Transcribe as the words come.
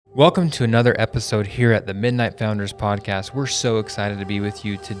Welcome to another episode here at the Midnight Founders Podcast. We're so excited to be with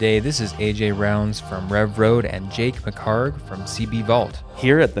you today. This is AJ Rounds from Rev Road and Jake McHarg from CB Vault.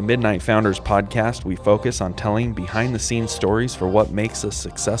 Here at the Midnight Founders Podcast, we focus on telling behind-the-scenes stories for what makes a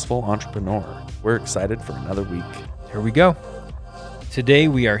successful entrepreneur. We're excited for another week. Here we go. Today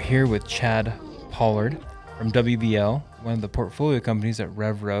we are here with Chad Pollard from WBL, one of the portfolio companies at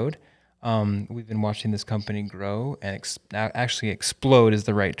Rev Road. We've been watching this company grow and actually explode is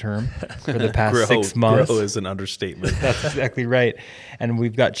the right term for the past 6 months. Grow is an understatement. That's exactly right. And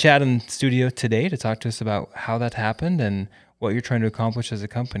we've got Chad in studio today to talk to us about how that happened and what you're trying to accomplish as a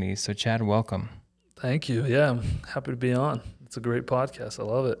company. So Chad, welcome. Thank you. Yeah, I'm happy to be on. It's a great podcast. I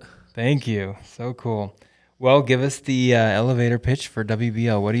love it. Thank you. So cool. Well, give us the elevator pitch for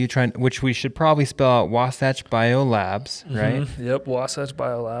WBL. What are you trying, which we should probably spell out Wasatch Bio Labs, right? Mm-hmm. Yep, Wasatch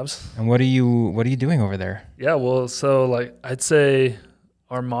Bio Labs. And what are you doing over there? Yeah, well, so I'd say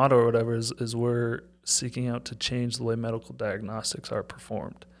our motto or whatever is we're seeking out to change the way medical diagnostics are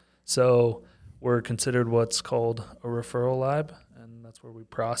performed. So we're considered what's called a referral lab, and that's where we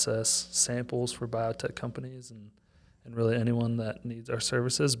process samples for biotech companies and really anyone that needs our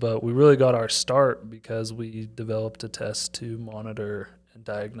services. But we really got our start because we developed a test to monitor and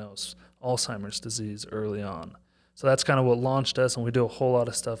diagnose Alzheimer's disease early on. So that's kind of what launched us, and we do a whole lot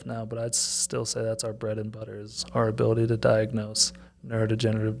of stuff now, but I'd still say that's our bread and butter is our ability to diagnose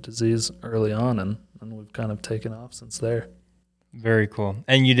neurodegenerative disease early on, and we've kind of taken off since there. Very cool.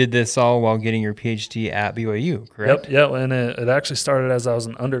 And you did this all while getting your PhD at BYU, correct? Yep. And it actually started as I was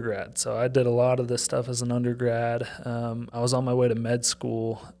an undergrad. So I did a lot of this stuff as an undergrad. I was on my way to med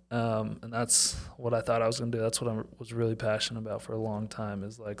school, and that's what I thought I was going to do. That's what I was really passionate about for a long time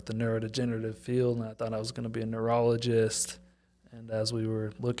is like the neurodegenerative field, and I thought I was going to be a neurologist. And as we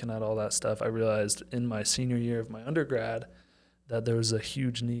were looking at all that stuff, I realized in my senior year of my undergrad that there was a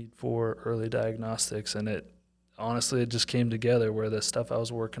huge need for early diagnostics, and it just came together where the stuff I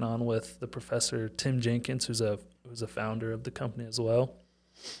was working on with the professor, Tim Jenkins, who's a founder of the company as well,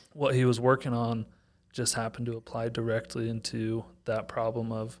 what he was working on just happened to apply directly into that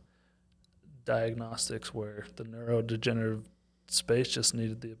problem of diagnostics where the neurodegenerative space just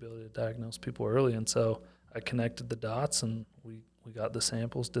needed the ability to diagnose people early. And so I connected the dots and we got the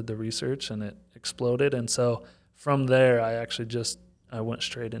samples, did the research, and it exploded. And so from there, I went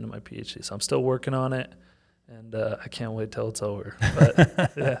straight into my PhD. So I'm still working on it. And I can't wait till it's over.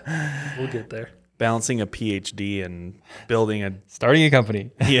 But yeah, we'll get there. Balancing a PhD and starting a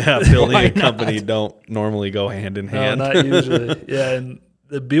company. Yeah, building a company don't normally go hand in hand. No, not usually. Yeah, and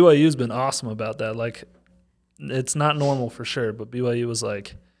the BYU's been awesome about that. Like, it's not normal for sure, but BYU was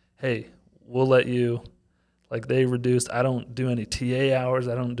like, hey, we'll let you, like they reduced, I don't do any TA hours,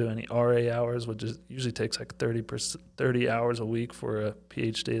 I don't do any RA hours, which usually takes like 30 hours a week for a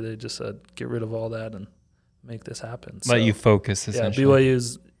PhD. They just said, get rid of all that and make this happen. Let you focus, essentially. Yeah, BYU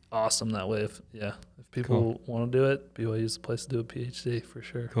is awesome that way. If people want to do it, BYU is the place to do a PhD for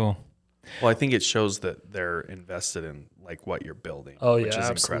sure. Cool. Well, I think it shows that they're invested in like what you're building, which is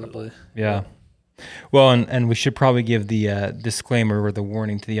absolutely. incredible. Yeah. Well, and we should probably give the disclaimer or the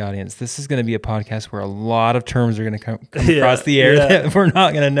warning to the audience. This is going to be a podcast where a lot of terms are going to come across the air that we're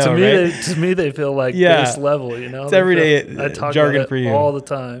not going to know, to me, they feel like base level, you know? It's everyday I talk jargon about for you. all the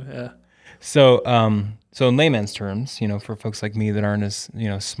time, yeah. So in layman's terms, for folks like me that aren't as,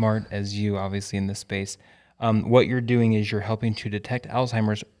 smart as you, obviously, in this space, what you're doing is you're helping to detect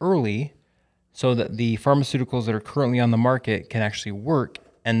Alzheimer's early so that the pharmaceuticals that are currently on the market can actually work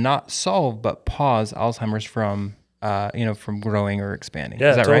and not solve, but pause Alzheimer's from growing or expanding.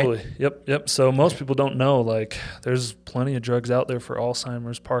 Yeah, is that totally. Right? Yep. So most people don't know, like, there's plenty of drugs out there for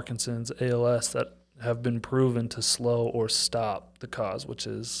Alzheimer's, Parkinson's, ALS that have been proven to slow or stop the cause, which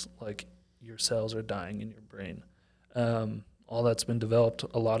is like your cells are dying in your brain. All that's been developed,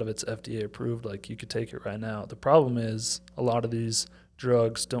 a lot of it's FDA approved, like you could take it right now. The problem is a lot of these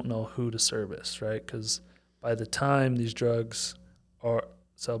drugs don't know who to service, right? Because by the time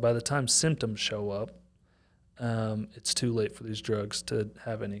symptoms show up, it's too late for these drugs to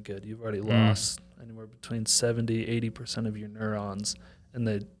have any good. You've already lost anywhere between 70-80% of your neurons, and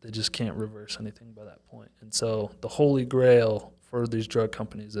they just can't reverse anything by that point. And so the holy grail for these drug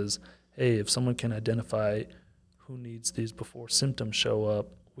companies is, hey, if someone can identify who needs these before symptoms show up,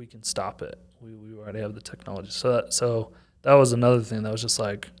 we can stop it. We already have the technology. So that was another thing that was just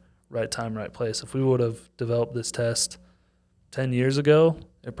like right time, right place. If we would have developed this test 10 years ago,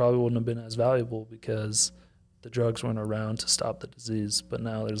 it probably wouldn't have been as valuable because the drugs weren't around to stop the disease. But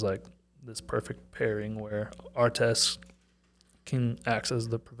now there's like this perfect pairing where our tests can act as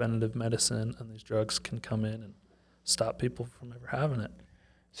the preventative medicine and these drugs can come in and stop people from ever having it.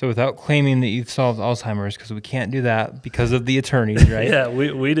 So without claiming that you've solved Alzheimer's, because we can't do that because of the attorneys, right? Yeah,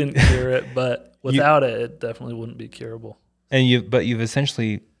 we didn't cure it, but without it definitely wouldn't be curable. And you've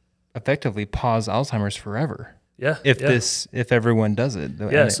essentially effectively paused Alzheimer's forever. Yeah. If everyone does it.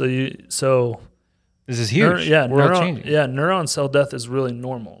 Yeah. So this is huge. World changing. Neuron cell death is really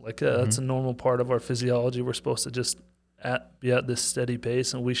normal. Like that's a normal part of our physiology. We're supposed to just be at this steady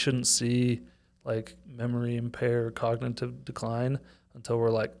pace, and we shouldn't see like memory impair or cognitive decline until we're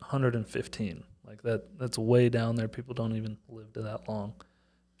like 115. Like that's way down there. People don't even live to that long.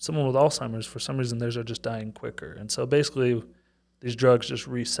 Someone with Alzheimer's, for some reason, theirs are just dying quicker. And so basically, these drugs just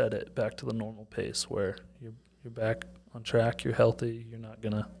reset it back to the normal pace where you're back on track, you're healthy, you're not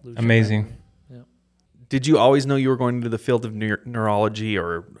gonna lose. Amazing. Yeah. Did you always know you were going into the field of neurology,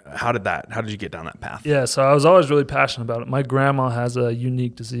 or how did you get down that path? Yeah, so I was always really passionate about it. My grandma has a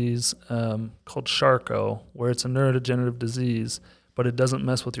unique disease called Charcot, where it's a neurodegenerative disease, but it doesn't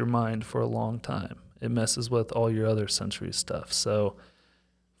mess with your mind for a long time. It messes with all your other sensory stuff. So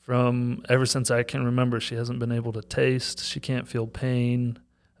from ever since I can remember, she hasn't been able to taste. She can't feel pain.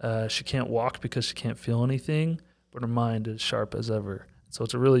 She can't walk because she can't feel anything, but her mind is sharp as ever. So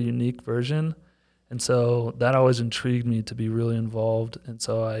it's a really unique version. And so that always intrigued me to be really involved. And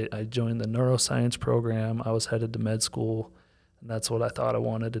so I joined the neuroscience program. I was headed to med school, and that's what I thought I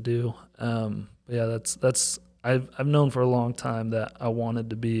wanted to do. But yeah, I've known for a long time that I wanted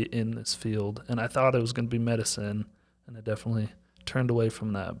to be in this field, and I thought it was going to be medicine, and I definitely turned away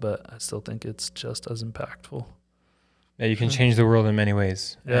from that, but I still think it's just as impactful. Yeah, you can change the world in many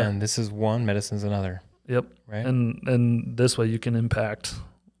ways. Yeah. And this is one, medicine's another. Yep. Right. And this way you can impact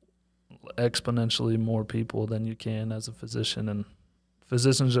exponentially more people than you can as a physician. And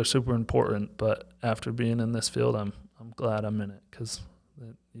physicians are super important, but after being in this field, I'm glad I'm in it because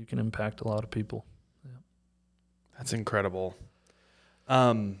you can impact a lot of people. Yeah. That's incredible.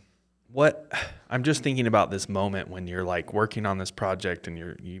 I'm just thinking about this moment when you're like working on this project and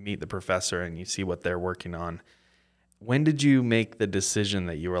you meet the professor and you see what they're working on. When did you make the decision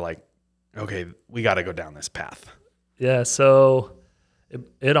that you were like, okay, we got to go down this path? Yeah, so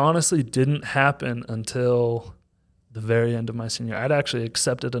it honestly didn't happen until the very end of my senior year. I'd actually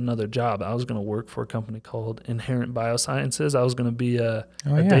accepted another job. I was going to work for a company called Inherent Biosciences. I was going to be a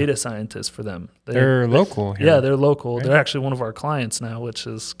data scientist for them. They're local here. Yeah, they're local. Right? They're actually one of our clients now, which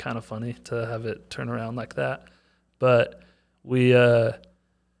is kind of funny to have it turn around like that. But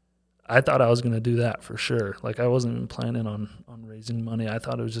I thought I was going to do that for sure. Like I wasn't even planning on raising money. I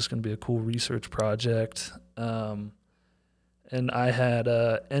thought it was just going to be a cool research project. And I had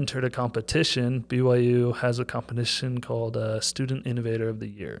entered a competition. BYU has a competition called Student Innovator of the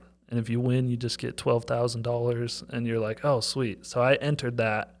Year. And if you win, you just get $12,000. And you're like, oh, sweet. So I entered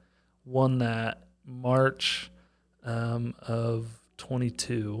that, won that March of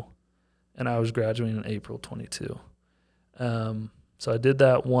 22. And I was graduating in April 22. So I did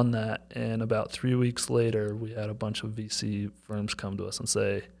that, won that. And about 3 weeks later, we had a bunch of VC firms come to us and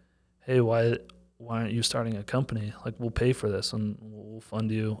say, hey, why aren't you starting a company? Like, we'll pay for this and we'll fund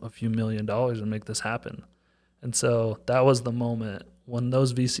you a few $1 million and make this happen. And so that was the moment when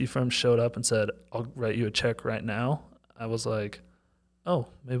those VC firms showed up and said, I'll write you a check right now. I was like, oh,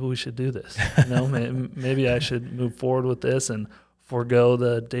 maybe we should do this. Maybe I should move forward with this and forego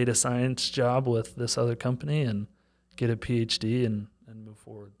the data science job with this other company and get a PhD and move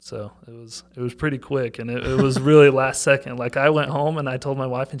forward. So it was pretty quick, and it was really last second. Like I went home and I told my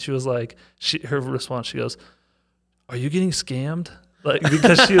wife, and she was like, her response, she goes, "Are you getting scammed?" Like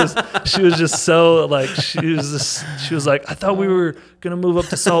because she was just so like she was like, "I thought we were gonna move up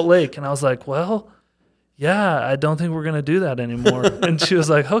to Salt Lake," and I was like, "Well, yeah, I don't think we're gonna do that anymore." And she was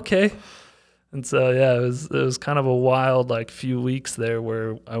like, "Okay." And so yeah, it was kind of a wild like few weeks there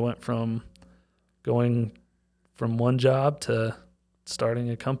where I went from going from one job to starting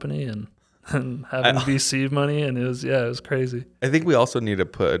a company and having VC money, and it was crazy. I think we also need to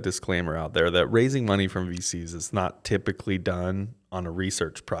put a disclaimer out there that raising money from VCs is not typically done on a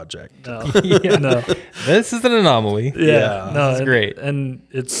research project. No, Yeah. no, This is an anomaly. yeah, no, This is great. And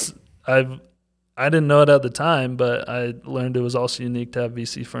I didn't know it at the time, but I learned it was also unique to have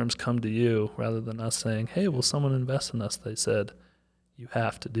VC firms come to you rather than us saying, "Hey, will someone invest in us?" They said, "You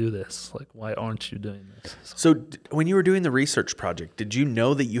have to do this. Like, why aren't you doing this?" So when you were doing the research project, did you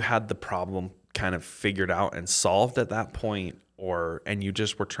know that you had the problem kind of figured out and solved at that point, and you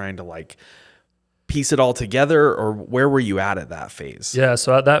just were trying to like piece it all together, or where were you at that phase? Yeah,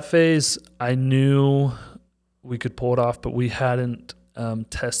 so at that phase, I knew we could pull it off, but we hadn't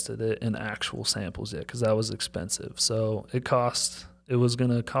tested it in actual samples yet because that was expensive. So it cost It was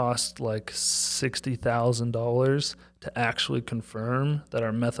going to cost like $60,000 to actually confirm that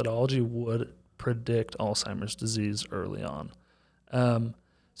our methodology would predict Alzheimer's disease early on.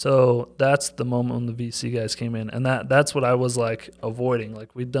 So that's the moment when the VC guys came in, and that's what I was like avoiding.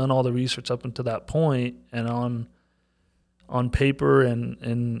 Like, we'd done all the research up until that point, and on paper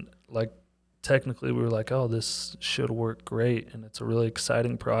and like technically we were like, oh, this should work great, and it's a really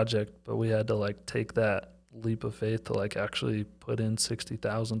exciting project, but we had to like take that leap of faith to like actually put in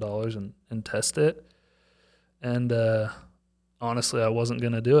 $60,000 and test it. And honestly, I wasn't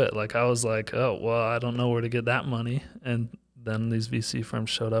going to do it. Like, I was like, oh, well, I don't know where to get that money. And then these VC firms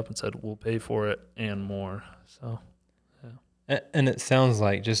showed up and said, we'll pay for it and more. So, yeah. And it sounds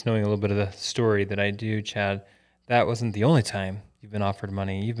like, just knowing a little bit of the story that I do, Chad, that wasn't the only time you've been offered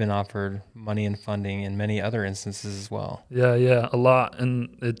money. You've been offered money and funding in many other instances as well. Yeah, a lot.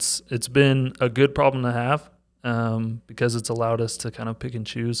 And it's been a good problem to have because it's allowed us to kind of pick and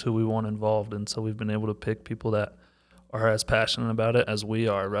choose who we want involved. And so we've been able to pick people that are as passionate about it as we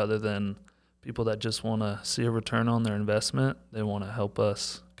are, rather than people that just want to see a return on their investment. They want to help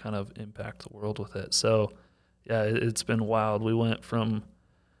us kind of impact the world with it. So, yeah, it's been wild. We went from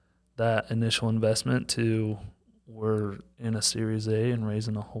that initial investment to we're in a Series A and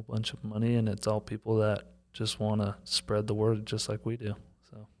raising a whole bunch of money, and it's all people that just want to spread the word just like we do.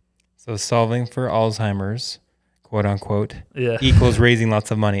 So solving for Alzheimer's, quote unquote, Yeah. equals raising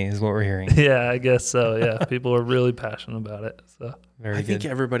lots of money is what we're hearing. Yeah, I guess so. Yeah, people are really passionate about it. So Very I think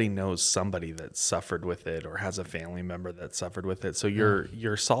good. everybody knows somebody that suffered with it or has a family member that suffered with it. So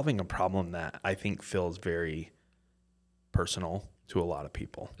you're solving a problem that I think feels very personal to a lot of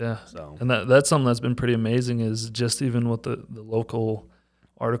people. yeah, So and that's something that's been pretty amazing, is just even with the local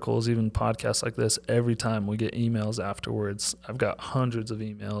articles, even podcasts like this, every time we get emails afterwards, I've got hundreds of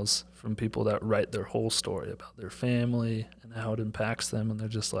emails from people that write their whole story about their family and how it impacts them, and they're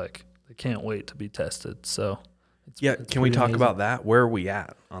just like, they can't wait to be tested. So it's can we pretty talk amazing. about that? Where are we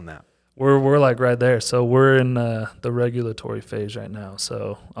at on that? We're like right there. So we're in the regulatory phase right now.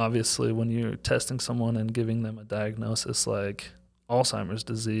 So obviously when you're testing someone and giving them a diagnosis like Alzheimer's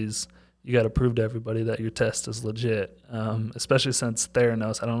disease, you got to prove to everybody that your test is legit, especially since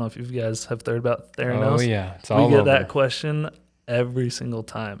Theranos. I don't know if you guys have heard about Theranos. Oh, yeah. It's all we get over. that question every single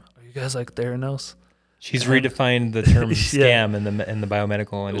time. Are you guys like Theranos? She's redefined the term scam in the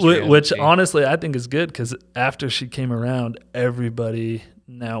biomedical industry. Which honestly I think is good, because after she came around, everybody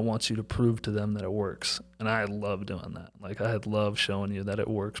now wants you to prove to them that it works. And I love doing that. Like, I love showing you that it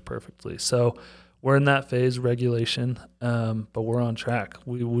works perfectly. So we're in that phase, regulation, but we're on track.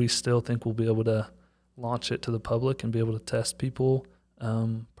 We still think we'll be able to launch it to the public and be able to test people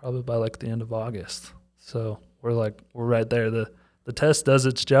probably by like the end of August. So we're right there. The test does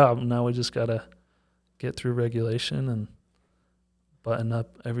its job. Now we just got to get through regulation and button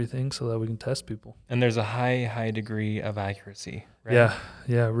up everything so that we can test people. And there's a high degree of accuracy, right?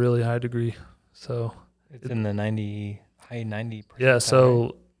 Yeah, really high degree. So It's in the high 90%. yeah,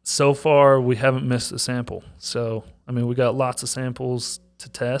 so far we haven't missed a sample. So I mean, we got lots of samples to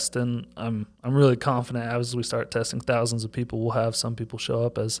test, and I'm really confident as we start testing thousands of people, we'll have some people show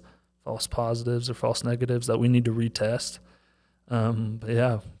up as false positives or false negatives that we need to retest. But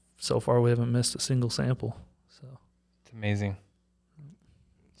yeah, so far we haven't missed a single sample. So It's amazing.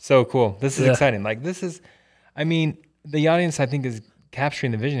 So cool. This is exciting. Like, this is, I mean, the audience I think is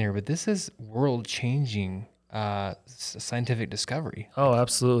capturing the vision here, but this is world-changing scientific discovery. Oh,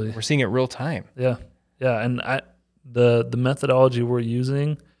 absolutely. We're seeing it real time. Yeah, and the methodology we're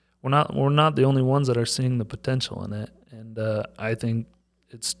using, we're not the only ones that are seeing the potential in it, and I think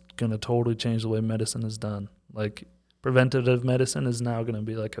it's gonna totally change the way medicine is done. Like, preventative medicine is now gonna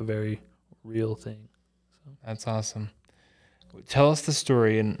be like a very real thing. So. That's awesome. Tell us the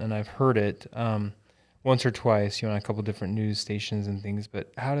story, and I've heard it once or twice, on a couple different news stations and things,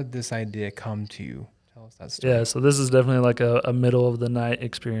 but how did this idea come to you? Tell us that story. Yeah, so this is definitely like a middle of the night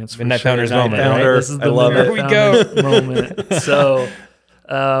experience. Midnight for sure. Founders moment, right? This is the I love Midnight it. Here we go. Founders moment. So,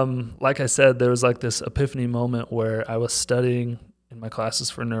 like I said, there was like this epiphany moment where I was studying in my classes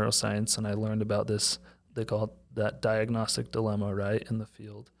for neuroscience, and I learned about this, they call it that diagnostic dilemma, right, in the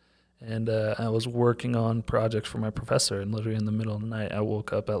field. And I was working on projects for my professor, and literally in the middle of the night, I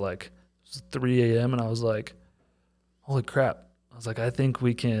woke up at like 3 a.m. and I was like, holy crap. I was like, I think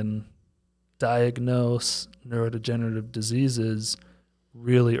we can diagnose neurodegenerative diseases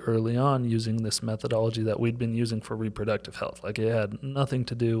really early on using this methodology that we'd been using for reproductive health. Like, it had nothing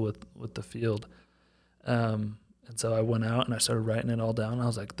to do with the field. And so I went out and I started writing it all down. And I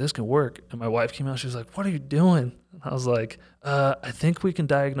was like, this can work. And my wife came out. She was like, what are you doing? And I was like, I think we can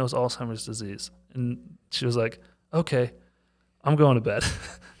diagnose Alzheimer's disease. And she was like, okay, I'm going to bed.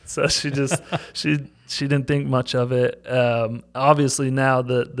 So she just, she didn't think much of it. Obviously now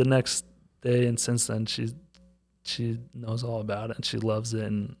the next day and since then, she knows all about it and she loves it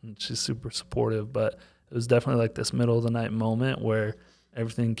and she's super supportive. But it was definitely like this middle of the night moment where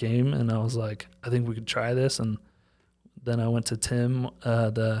everything came and I was like, I think we could try this. And then I went to Tim,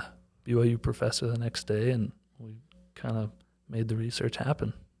 the BYU professor, the next day, and we kind of made the research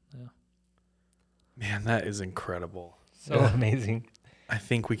happen. Yeah. Man, that is incredible. So amazing. I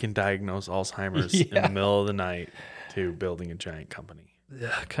think we can diagnose Alzheimer's in the middle of the night to building a giant company.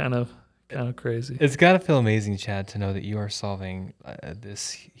 Yeah, kind of crazy. It's got to feel amazing, Chad, to know that you are solving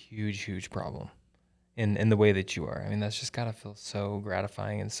this huge problem in the way that you are. I mean, that's just got to feel so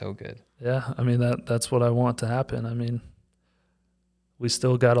gratifying and so good. Yeah, I mean, that's what I want to happen. I mean, we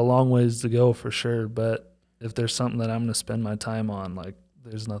still got a long ways to go for sure, but if there's something that I'm going to spend my time on, like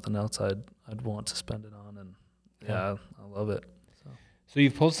there's nothing else I'd want to spend it on. And yeah, I love it. So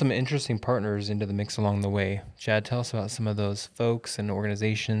you've pulled some interesting partners into the mix along the way. Chad, tell us about some of those folks and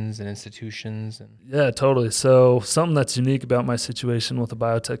organizations and institutions. Yeah, totally. So something that's unique about my situation with a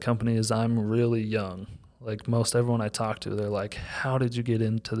biotech company is I'm really young. Like most everyone I talk to, they're like, how did you get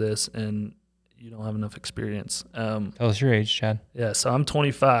into this? And you don't have enough experience. Tell us your age, Chad. Yeah, so I'm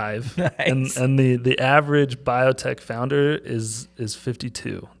 25, Nice. and the average biotech founder is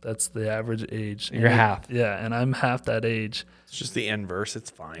 52. That's the average age. You're half. Yeah, and I'm half that age. It's just the inverse.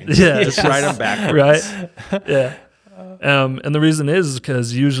 It's fine. Yeah, Just write them backwards. right? Yeah. And the reason is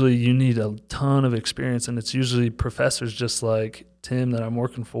because usually you need a ton of experience, and it's usually professors just like Tim that I'm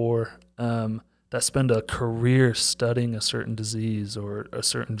working for that spend a career studying a certain disease or a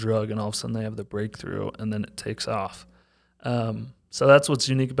certain drug, and all of a sudden they have the breakthrough, and then it takes off. So that's what's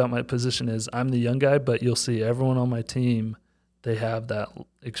unique about my position is I'm the young guy, but you'll see everyone on my team, they have that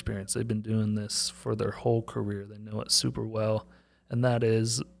experience. They've been doing this for their whole career. They know it super well, and that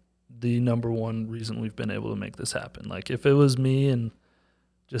is the number one reason we've been able to make this happen. Like if it was me and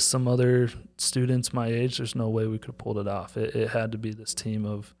just some other students my age, there's no way we could have pulled it off. It had to be this team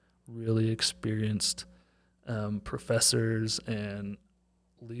of really experienced professors and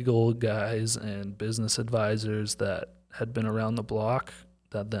legal guys and business advisors that had been around the block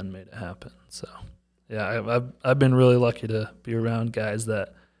that then made it happen. So yeah, I've been really lucky to be around guys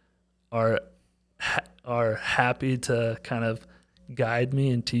that are happy to kind of guide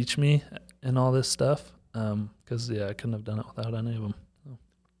me and teach me and all this stuff. Because I couldn't have done it without any of them. So.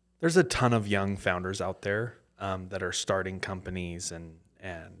 There's a ton of young founders out there that are starting companies and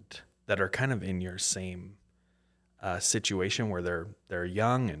that are kind of in your same situation where they're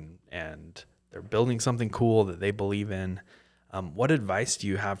young and they're building something cool that they believe in. What advice do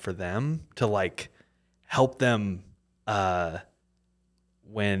you have for them to like help them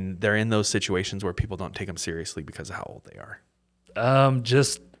when they're in those situations where people don't take them seriously because of how old they are?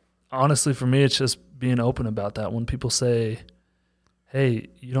 Just honestly, for me, it's just being open about that. When people say, hey,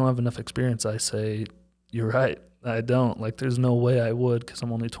 you don't have enough experience, I say, you're right. I don't. Like, there's no way I would because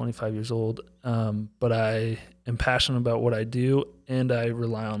I'm only 25 years old. But I am passionate about what I do, and I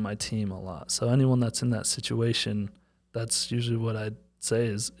rely on my team a lot. So anyone that's in that situation, that's usually what I'd say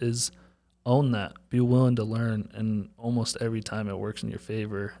is own that. Be willing to learn, and almost every time it works in your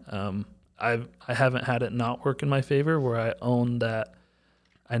favor. I haven't had it not work in my favor where I own that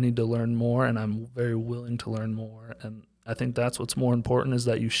I need to learn more, and I'm very willing to learn more. And I think that's what's more important is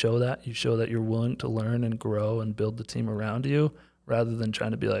that you show that you're willing to learn and grow and build the team around you rather than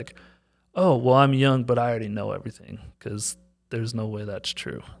trying to be like, oh, well, I'm young, but I already know everything, because there's no way that's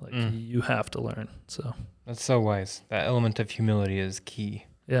true. Like you have to learn. So that's so wise. That element of humility is key.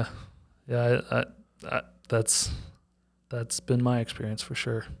 Yeah. I that's been my experience for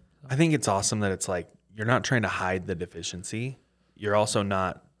sure. I think it's awesome that it's like you're not trying to hide the deficiency. You're also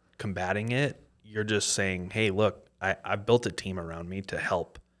not combating it. You're just saying, hey, look, I built a team around me to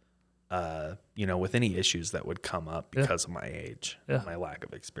help, with any issues that would come up because of my age, my lack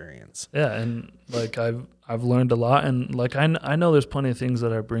of experience. Yeah, and like I've learned a lot, and like I know there's plenty of things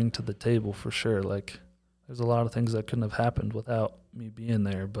that I bring to the table for sure. Like there's a lot of things that couldn't have happened without me being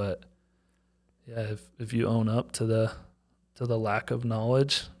there. But yeah, if you own up to the lack of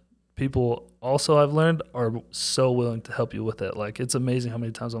knowledge, people also I've learned are so willing to help you with it. Like it's amazing how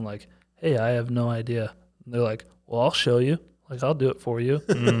many times I'm like, hey, I have no idea. And they're like, well, I'll show you. Like I'll do it for you.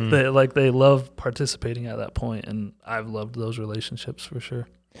 They love participating at that point, and I've loved those relationships for sure.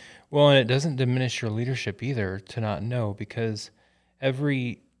 Well, and it doesn't diminish your leadership either to not know, because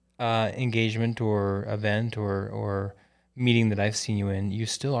every engagement or event or meeting that I've seen you in, you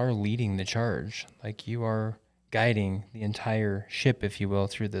still are leading the charge. Like you are guiding the entire ship, if you will,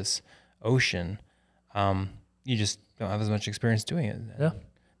 through this ocean. you just don't have as much experience doing it. Yeah.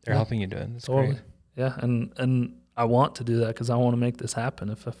 They're helping you do it. That's Totally. great. Yeah. And I want to do that because I want to make this happen.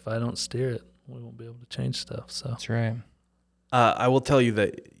 If I don't steer it, we won't be able to change stuff. So That's right. I will tell you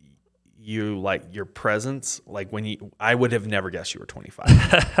that you like your presence. Like I would have never guessed you were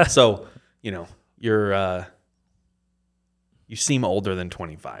 25. So, you're, you seem older than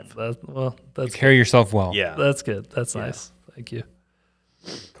 25. that's You carry yourself well. Yeah. That's good. That's nice. Thank you.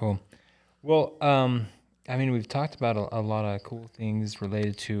 Cool. Well, I mean, we've talked about a lot of cool things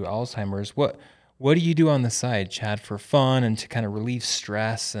related to Alzheimer's. What do you do on the side, Chad, for fun and to kind of relieve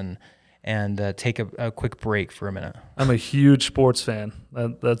stress and take a quick break for a minute? I'm a huge sports fan.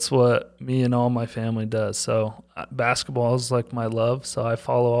 That's what me and all my family does. So basketball is like my love. So I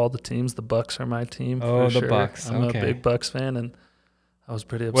follow all the teams. The Bucks are my team. Oh, for the sure. Bucks. I'm Okay. a big Bucks fan, and I was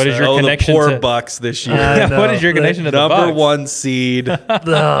pretty upset. What is your connection the poor to Bucks this year? I know. What is your connection to the Number Bucks? 1 seed.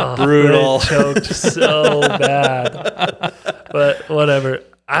 Oh, Brutal. they choked so bad. But whatever.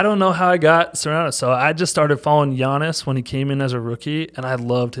 I don't know how I got surrounded. So I just started following Giannis when he came in as a rookie, and I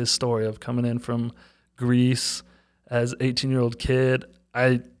loved his story of coming in from Greece as 18-year-old kid.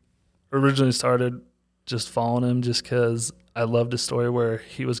 I originally started just following him just because I loved his story where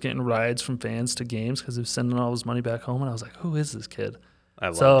he was getting rides from fans to games because he was sending all his money back home, and I was like, who is this kid? I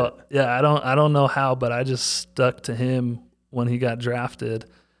loved it. Yeah, I don't know how, but I just stuck to him when he got drafted.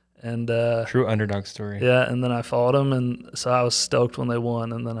 And True underdog story. yeah, and then I followed him, and so I was stoked when they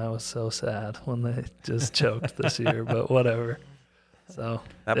won, and then I was so sad when they just choked this year, but whatever. So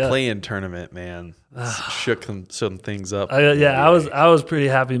That play-in tournament, man, shook some things up. I was pretty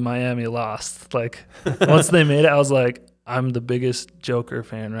happy Miami lost. Like once they made it, I was like, I'm the biggest Joker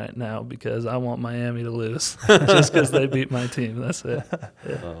fan right now because I want Miami to lose just because they beat my team. That's it.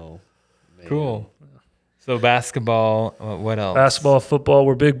 Yeah. Oh, man. Cool. So basketball, what else? Basketball, football.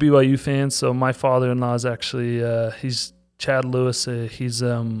 We're big BYU fans. So my father-in-law is actually he's Chad Lewis. He's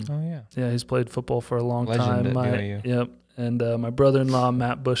he's played football for a long Legend time. at BYU. Yep. And my brother-in-law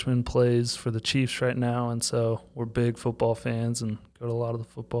Matt Bushman plays for the Chiefs right now, and so we're big football fans and go to a lot of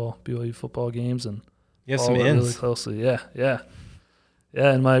the BYU football games and You have some follow it really ins. closely. Yeah.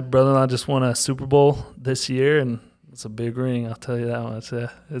 And my brother-in-law just won a Super Bowl this year, and it's a big ring. I'll tell you that much.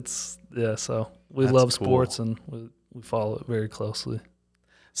 Yeah, So we That's love cool. sports and we follow it very closely.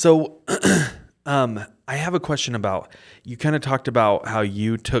 So, I have a question about, you kind of talked about how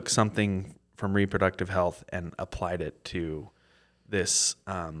you took something from reproductive health and applied it to this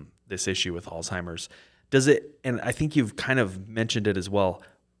issue with Alzheimer's. Does it, and I think you've kind of mentioned it as well,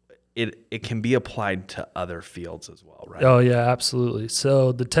 it can be applied to other fields as well, right? Oh yeah, absolutely.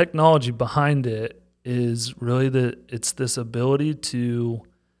 So the technology behind it is really it's this ability to,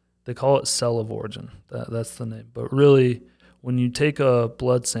 they call it cell of origin. That's the name. But really, when you take a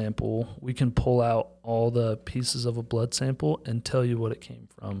blood sample, we can pull out all the pieces of a blood sample and tell you what it came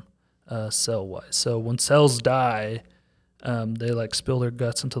from cell-wise. So when cells die, they like spill their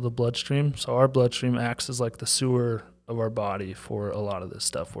guts into the bloodstream. So our bloodstream acts as like the sewer of our body for a lot of this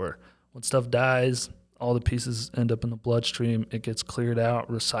stuff, where when stuff dies, all the pieces end up in the bloodstream. It gets cleared out,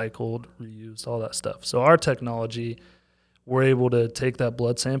 recycled, reused, all that stuff. So our technology, we're able to take that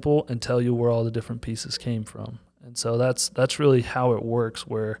blood sample and tell you where all the different pieces came from. And so that's really how it works,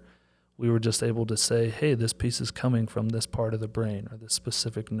 where we were just able to say, hey, this piece is coming from this part of the brain or this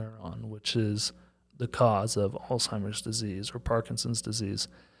specific neuron, which is the cause of Alzheimer's disease or Parkinson's disease.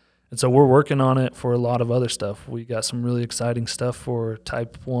 And so we're working on it for a lot of other stuff. We got some really exciting stuff for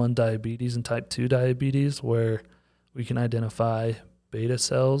type 1 diabetes and type 2 diabetes, where we can identify beta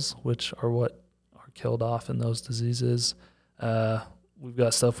cells, which are what are killed off in those diseases. We've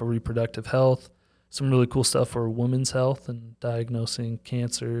got stuff for reproductive health, some really cool stuff for women's health and diagnosing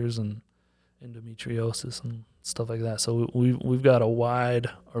cancers and endometriosis and stuff like that. So we've got a wide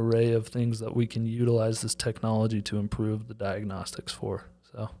array of things that we can utilize this technology to improve the diagnostics for.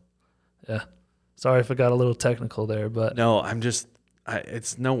 So, yeah. Sorry if I got a little technical there, but No,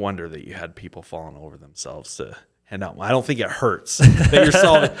 it's no wonder that you had people falling over themselves to hand out. I don't think it hurts that you're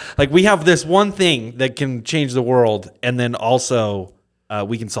solving. Like, we have this one thing that can change the world, and then also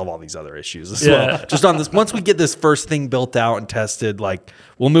we can solve all these other issues as well. Just on this, once we get this first thing built out and tested, like,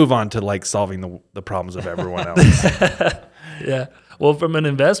 we'll move on to like solving the problems of everyone else. Yeah. Well, from an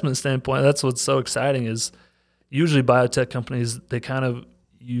investment standpoint, that's what's so exciting is usually biotech companies, they kind of,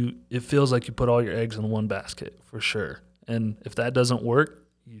 it feels like you put all your eggs in one basket for sure. And if that doesn't work,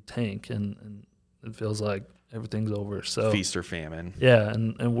 you tank and it feels like everything's over. So Feast or famine. yeah.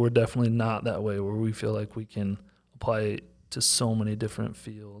 And we're definitely not that way, where we feel like we can apply it to so many different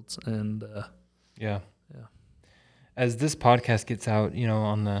fields. And Yeah. As this podcast gets out,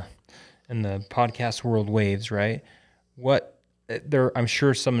 on the in the podcast world waves, right? I'm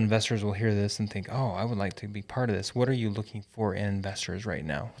sure some investors will hear this and think, "Oh, I would like to be part of this." What are you looking for in investors right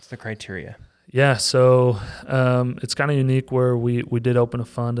now? What's the criteria? Yeah, so it's kind of unique where we did open a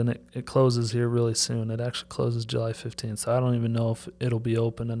fund, and it closes here really soon. It actually closes July 15th, so I don't even know if it'll be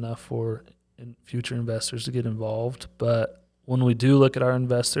open enough for future investors to get involved. But when we do look at our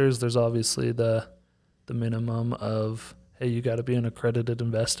investors, there's obviously the minimum of, hey, you got to be an accredited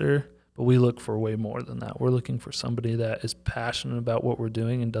investor, but we look for way more than that. We're looking for somebody that is passionate about what we're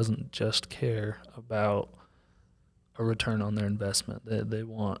doing and doesn't just care about a return on their investment. They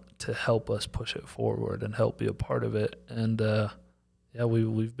want to help us push it forward and help be a part of it. And yeah,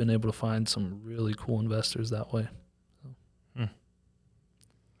 we've been able to find some really cool investors that way.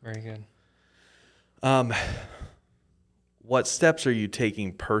 Very good. What steps are you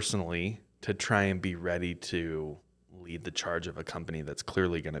taking personally to try and be ready to lead the charge of a company that's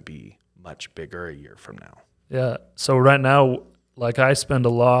clearly going to be much bigger a year from now? Yeah. So right now, like, I spend a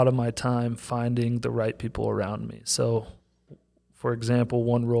lot of my time finding the right people around me. So, for example,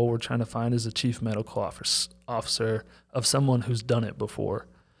 one role we're trying to find is a chief medical officer of someone who's done it before.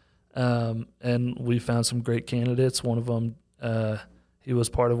 And we found some great candidates. One of them, he was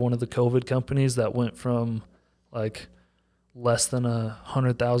part of one of the COVID companies that went from like less than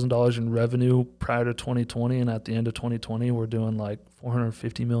 $100,000 in revenue prior to 2020, and at the end of 2020 we're doing like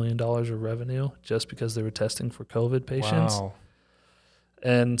 $450 million of revenue just because they were testing for COVID patients. Wow.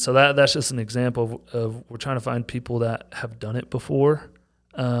 And so that's just an example of we're trying to find people that have done it before,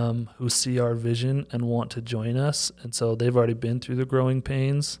 who see our vision and want to join us, and so they've already been through the growing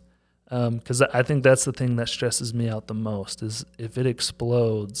pains. Because I think that's the thing that stresses me out the most is if it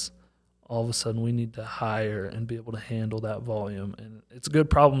explodes, all of a sudden we need to hire and be able to handle that volume. And it's a good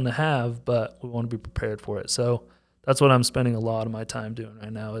problem to have, but we want to be prepared for it. So that's what I'm spending a lot of my time doing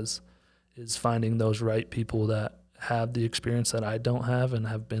right now is finding those right people that have the experience that I don't have and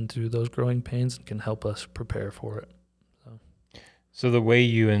have been through those growing pains and can help us prepare for it. So the way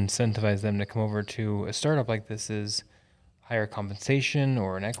you incentivize them to come over to a startup like this is higher compensation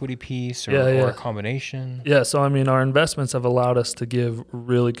or an equity piece or a combination? Yeah, so I mean, our investments have allowed us to give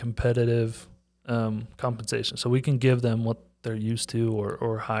really competitive compensation. So we can give them what they're used to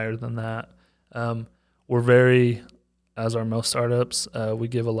or higher than that. We're very, as are most startups, we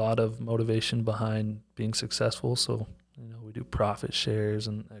give a lot of motivation behind being successful. So, we do profit shares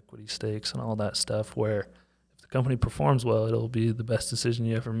and equity stakes and all that stuff where if the company performs well, it'll be the best decision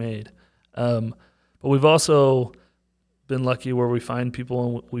you ever made. But we've also been lucky where we find people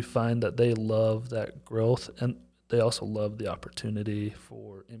and we find that they love that growth and they also love the opportunity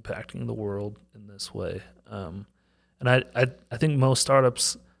for impacting the world in this way. And I think most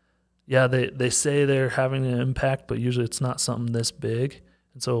startups, they say they're having an impact, but usually it's not something this big.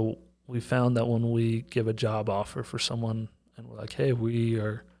 And so we found that when we give a job offer for someone and we're like, hey, we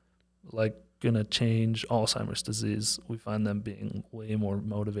are like going to change Alzheimer's disease, we find them being way more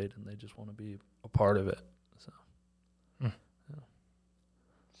motivated and they just want to be a part of it.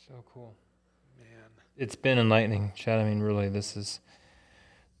 So cool. Man. It's been enlightening, Chad. I mean, really,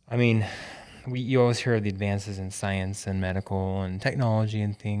 you always hear of the advances in science and medical and technology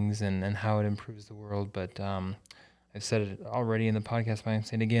and things and how it improves the world. But I've said it already in the podcast, but I'm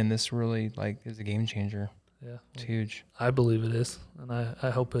saying it again, this really is a game changer. Yeah. It's huge. I believe it is. And I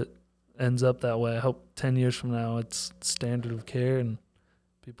hope it ends up that way. I hope 10 years from now it's standard of care and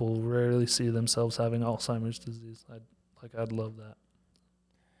people rarely see themselves having Alzheimer's disease. I'd love that.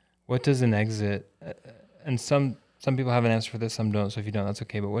 What does an exit, and some people have an answer for this, some don't, so if you don't, that's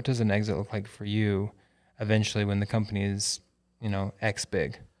okay, but what does an exit look like for you eventually when the company is, X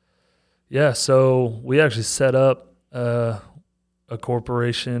big? Yeah, so we actually set up a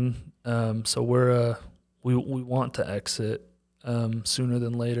corporation. So we want to exit sooner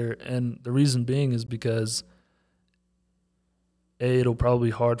than later, and the reason being is because it'll probably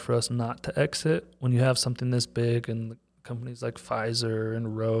be hard for us not to exit when you have something this big and companies like Pfizer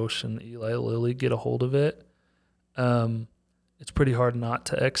and Roche and Eli Lilly get a hold of it. It's pretty hard not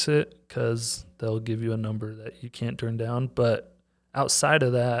to exit because they'll give you a number that you can't turn down. But outside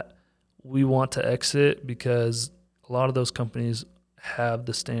of that, we want to exit because a lot of those companies have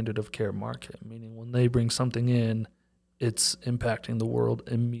the standard of care market, meaning when they bring something in, it's impacting the world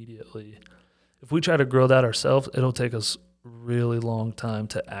immediately. If we try to grow that ourselves, it'll take us a really long time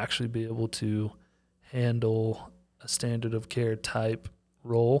to actually be able to handle a standard of care type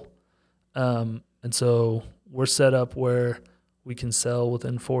role. And so we're set up where we can sell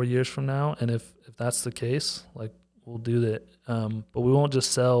within 4 years from now. And if that's the case, we'll do that. But we won't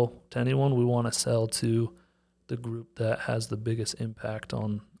just sell to anyone. We want to sell to the group that has the biggest impact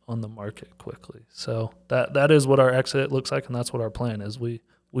on on the market quickly. So that is what our exit looks like, and that's what our plan is. We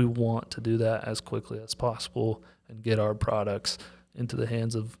want to do that as quickly as possible and get our products into the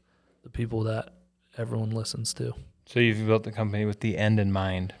hands of the people that everyone listens to. So you've built the company with the end in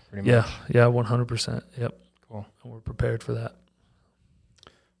mind, pretty much. Yeah, 100%. Yep. Cool. And we're prepared for that.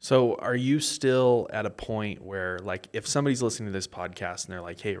 So are you still at a point where, like, if somebody's listening to this podcast and they're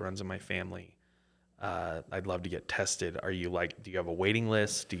like, hey, it runs in my family, I'd love to get tested. Are you like, do you have a waiting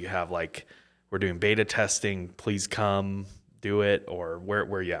list? Do you have like, we're doing beta testing, please come do it? Or where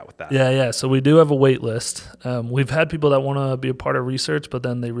are you at with that? Yeah. So we do have a wait list. We've had people that want to be a part of research, but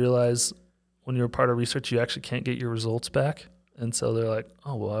then they realize when you're a part of research, you actually can't get your results back. And so they're like,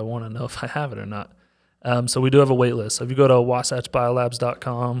 oh, well, I want to know if I have it or not. So we do have a wait list. So if you go to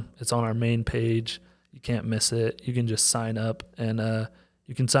wasatchbiolabs.com, it's on our main page. You can't miss it. You can just sign up, and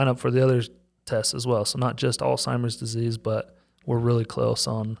you can sign up for the other tests as well. So not just Alzheimer's disease, but we're really close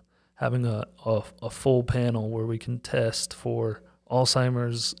on having a full panel where we can test for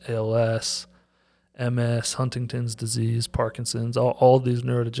Alzheimer's, ALS, MS, Huntington's disease, Parkinson's, all of these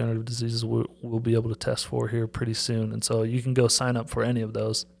neurodegenerative diseases we'll be able to test for here pretty soon. And so you can go sign up for any of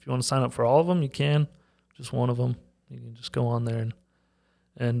those. If you want to sign up for all of them, you can. Just one of them, you can just go on there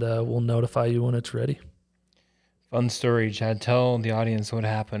and we'll notify you when it's ready. Fun story, Chad. Tell the audience what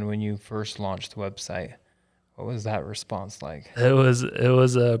happened when you first launched the website. What was that response like? It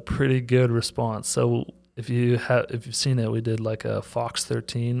was a pretty good response. So if you've seen it, we did like a Fox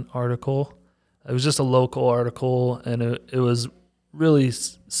 13 article. It was just a local article, and it was really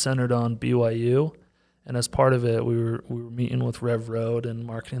centered on BYU. And as part of it, we were meeting with Rev Road and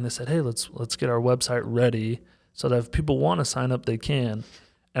marketing. They said, hey, let's get our website ready so that if people want to sign up, they can.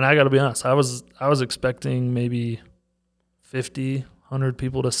 And I got to be honest, I was expecting maybe 50, 100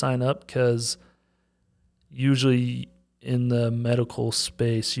 people to sign up, because usually in the medical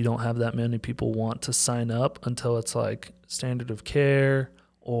space, you don't have that many people want to sign up until it's like standard of care,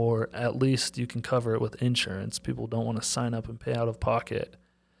 or at least you can cover it with insurance. People don't want to sign up and pay out of pocket.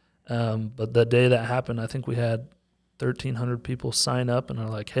 But the day that happened, I think we had 1,300 people sign up and are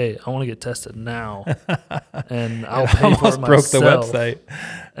like, hey, I want to get tested now. And I'll pay for it myself. Broke the website.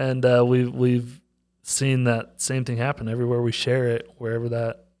 And we've seen that same thing happen everywhere we share it, wherever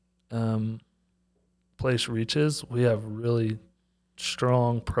that place reaches. We have really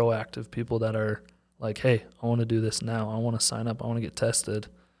strong, proactive people that are like, hey, I want to do this now. I want to sign up. I want to get tested.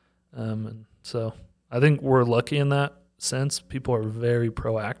 And so I think we're lucky in that sense. People are very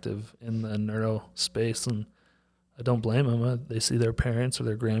proactive in the neuro space, and I don't blame them. They see their parents or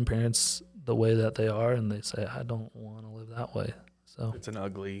their grandparents the way that they are, and they say, I don't want to live that way. So It's an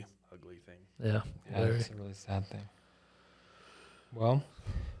ugly, ugly thing. Yeah, it's a really sad thing. Well,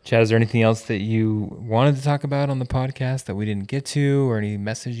 Chad, is there anything else that you wanted to talk about on the podcast that we didn't get to, or any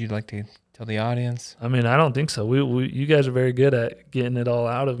message you'd like to tell the audience? I mean, I don't think so. You guys are very good at getting it all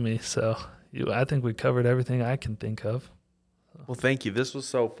out of me, so I think we covered everything I can think of. Well, thank you. This was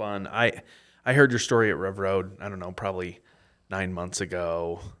so fun. I heard your story at Rev Road, I don't know, probably 9 months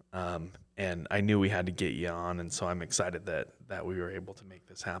ago, and I knew we had to get you on, and so I'm excited that we were able to make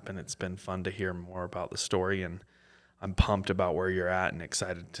this happen. It's been fun to hear more about the story, and I'm pumped about where you're at and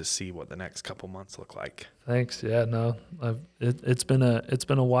excited to see what the next couple months look like. Thanks. Yeah, no, it's been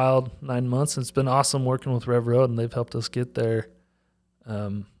a wild 9 months. It's been awesome working with Rev Road, and they've helped us get there.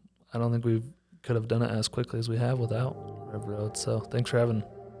 I don't think we could have done it as quickly as we have without Rev Road. So thanks for having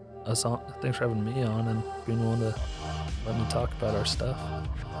us on. Thanks for having me on and being willing to let me talk about our stuff.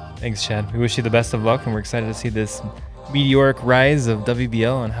 Thanks, Chad. We wish you the best of luck, and we're excited to see this meteoric rise of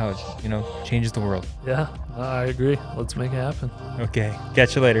WBL and how it changes the world. Yeah, I agree. Let's make it happen. Okay.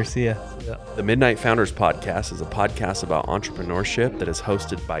 Catch you later. See ya. Yeah. The Midnight Founders Podcast is a podcast about entrepreneurship that is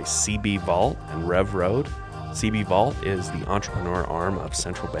hosted by CB Vault and Rev Road. CB Vault is the entrepreneur arm of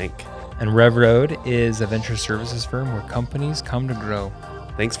Central Bank. And Rev Road is a venture services firm where companies come to grow.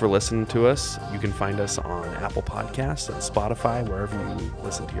 Thanks for listening to us. You can find us on Apple Podcasts and Spotify, wherever you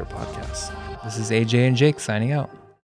listen to your podcasts. This is AJ and Jake signing out.